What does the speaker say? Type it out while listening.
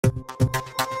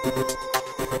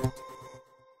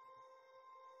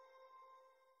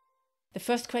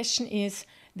first question is,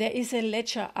 there is a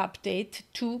ledger update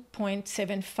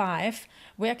 2.75.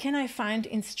 Where can I find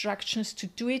instructions to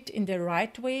do it in the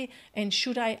right way, and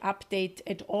should I update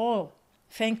at all?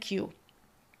 Thank you.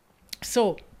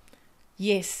 So,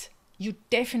 yes, you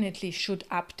definitely should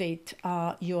update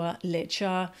your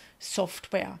ledger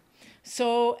software.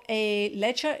 So a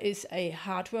ledger is a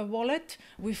hardware wallet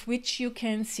with which you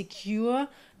can secure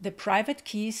the private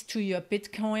keys to your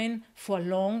Bitcoin for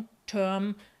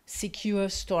long-term secure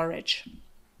storage.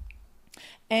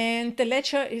 And the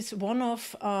ledger is one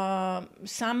of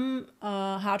some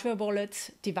hardware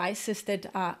wallets devices that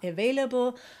are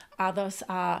available. Others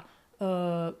are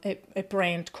a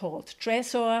brand called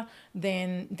Trezor,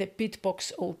 then the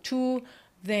Bitbox 02,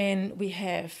 then we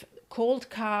have Cold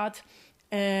Card,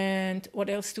 and what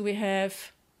else do we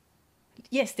have?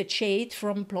 Yes, the Jade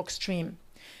from Blockstream.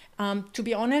 To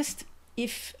be honest,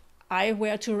 if I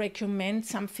were to recommend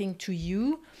something to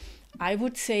you, I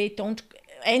would say don't,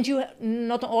 and you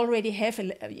not already have,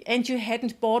 and you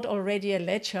hadn't bought already a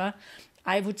ledger,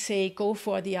 I would say go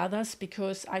for the others,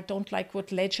 because I don't like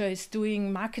what Ledger is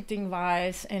doing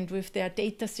marketing-wise and with their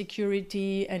data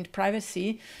security and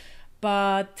privacy.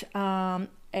 But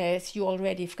as you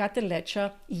already have got a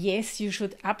Ledger, yes, you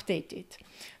should update it.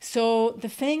 So the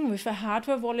thing with a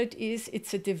hardware wallet is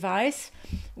it's a device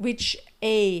which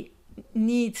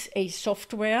needs a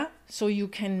software so you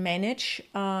can manage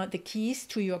the keys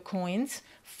to your coins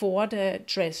for the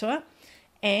Trezor.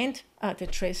 And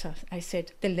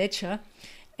the ledger,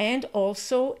 and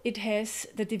also it has,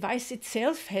 the device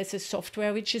itself has a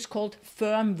software which is called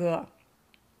firmware.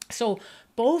 So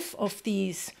both of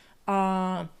these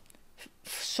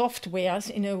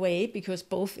softwares in a way, because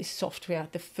both is software.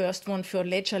 The first one for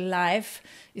Ledger Live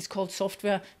is called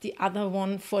software. The other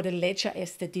one for the Ledger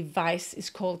as the device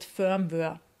is called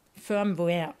firmware.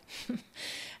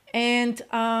 And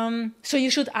so you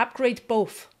should upgrade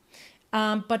both.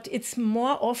 But it's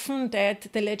more often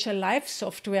that the Ledger Live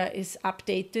software is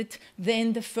updated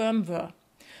than the firmware.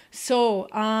 So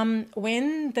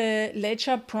when the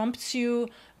Ledger prompts you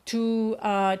to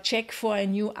check for a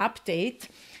new update,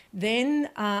 then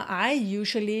I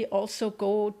usually also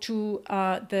go to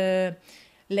the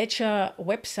Ledger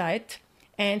website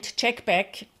and check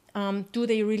back, do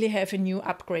they really have a new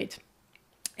upgrade?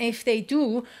 If they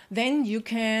do, then you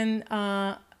can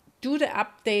do the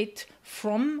update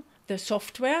from the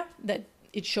software that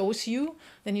it shows you.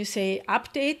 Then you say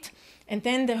update, and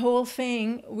then the whole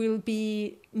thing will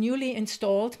be newly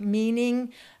installed,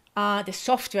 meaning the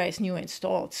software is new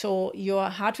installed. So your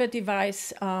hardware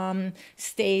device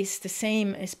stays the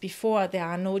same as before. There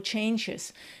are no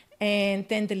changes. And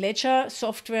then the Ledger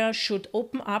software should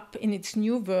open up in its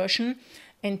new version,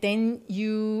 and then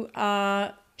you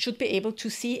should be able to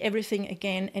see everything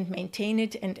again and maintain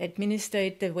it and administer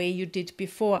it the way you did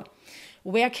before.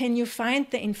 Where can you find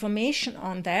the information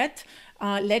on that?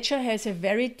 Ledger has a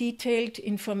very detailed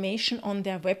information on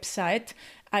their website.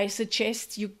 I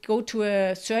suggest you go to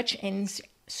a search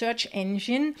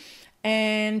engine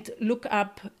and look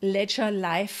up Ledger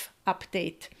Live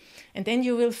Update. And then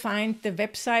you will find the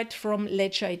website from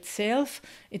Ledger itself.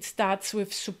 It starts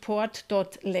with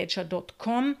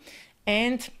support.ledger.com,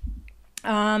 and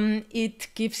it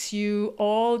gives you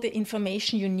all the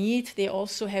information you need. They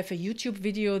also have a YouTube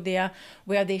video there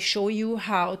where they show you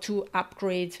how to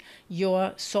upgrade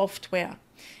your software.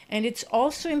 And it's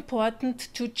also important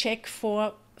to check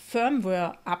for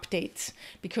firmware updates,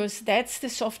 because that's the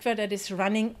software that is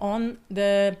running on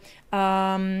the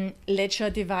Ledger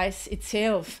device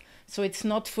itself. So it's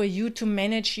not for you to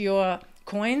manage your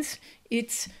coins,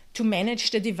 it's to manage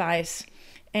the device.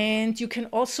 And you can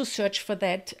also search for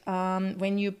that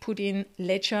when you put in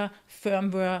Ledger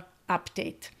firmware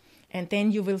update. And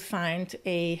then you will find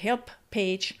a help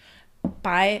page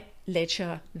by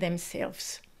Ledger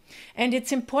themselves. And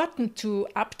it's important to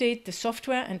update the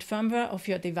software and firmware of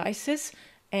your devices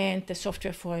and the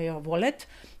software for your wallet,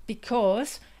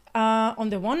 because on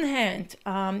the one hand,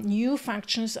 new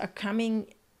functions are coming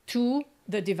to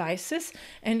the devices,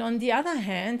 and on the other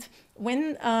hand,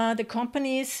 when the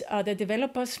companies, the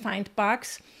developers find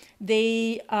bugs,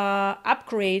 they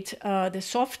upgrade the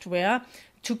software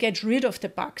to get rid of the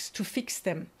bugs, to fix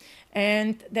them.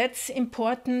 And that's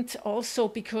important also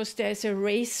because there's a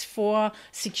race for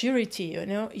security.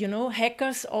 You know,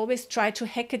 hackers always try to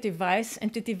hack a device,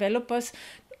 and the developers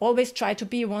always try to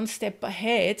be one step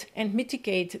ahead and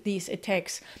mitigate these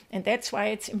attacks. And that's why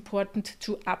it's important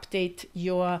to update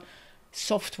your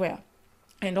software.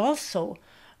 And also,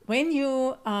 when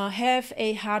you have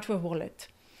a hardware wallet,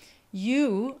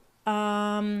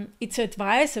 it's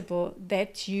advisable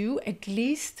that you at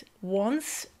least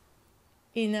once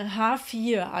in a half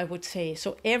year, I would say.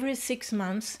 So every 6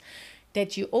 months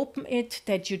that you open it,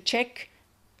 that you check,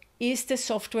 is the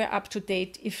software up to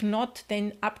date? If not,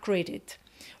 then upgrade it.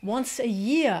 Once a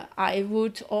year, I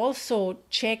would also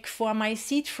check for my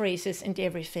seed phrases and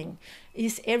everything.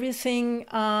 Is everything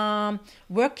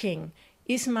working?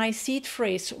 Is my seed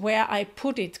phrase where I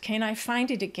put it? Can I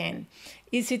find it again?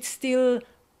 Is it still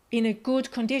in a good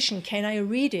condition? Can I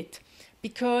read it?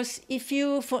 Because if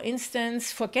you, for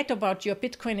instance, forget about your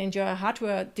Bitcoin and your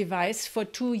hardware device for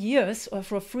 2 years or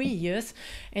for 3 years,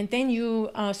 and then you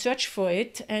search for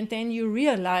it, and then you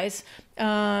realize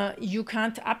you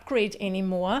can't upgrade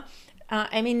anymore,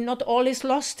 I mean, not all is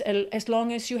lost as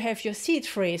long as you have your seed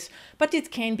phrase, but it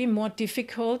can be more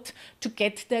difficult to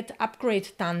get that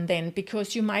upgrade done then,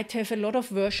 because you might have a lot of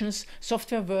versions,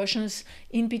 software versions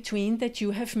in between that you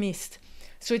have missed.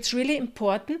 So it's really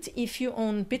important, if you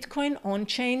own Bitcoin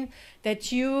on-chain,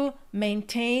 that you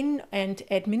maintain and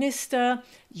administer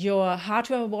your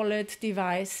hardware wallet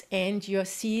device and your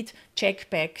seed, check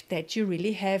back that you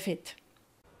really have it.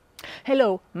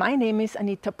 Hello, my name is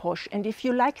Anita Posch, and if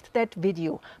you liked that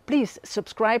video, please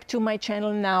subscribe to my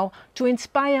channel now to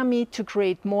inspire me to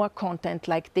create more content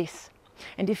like this.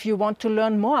 And if you want to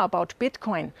learn more about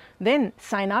Bitcoin, then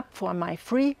sign up for my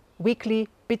free weekly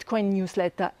Bitcoin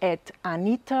newsletter at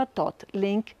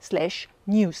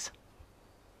anita.link/news.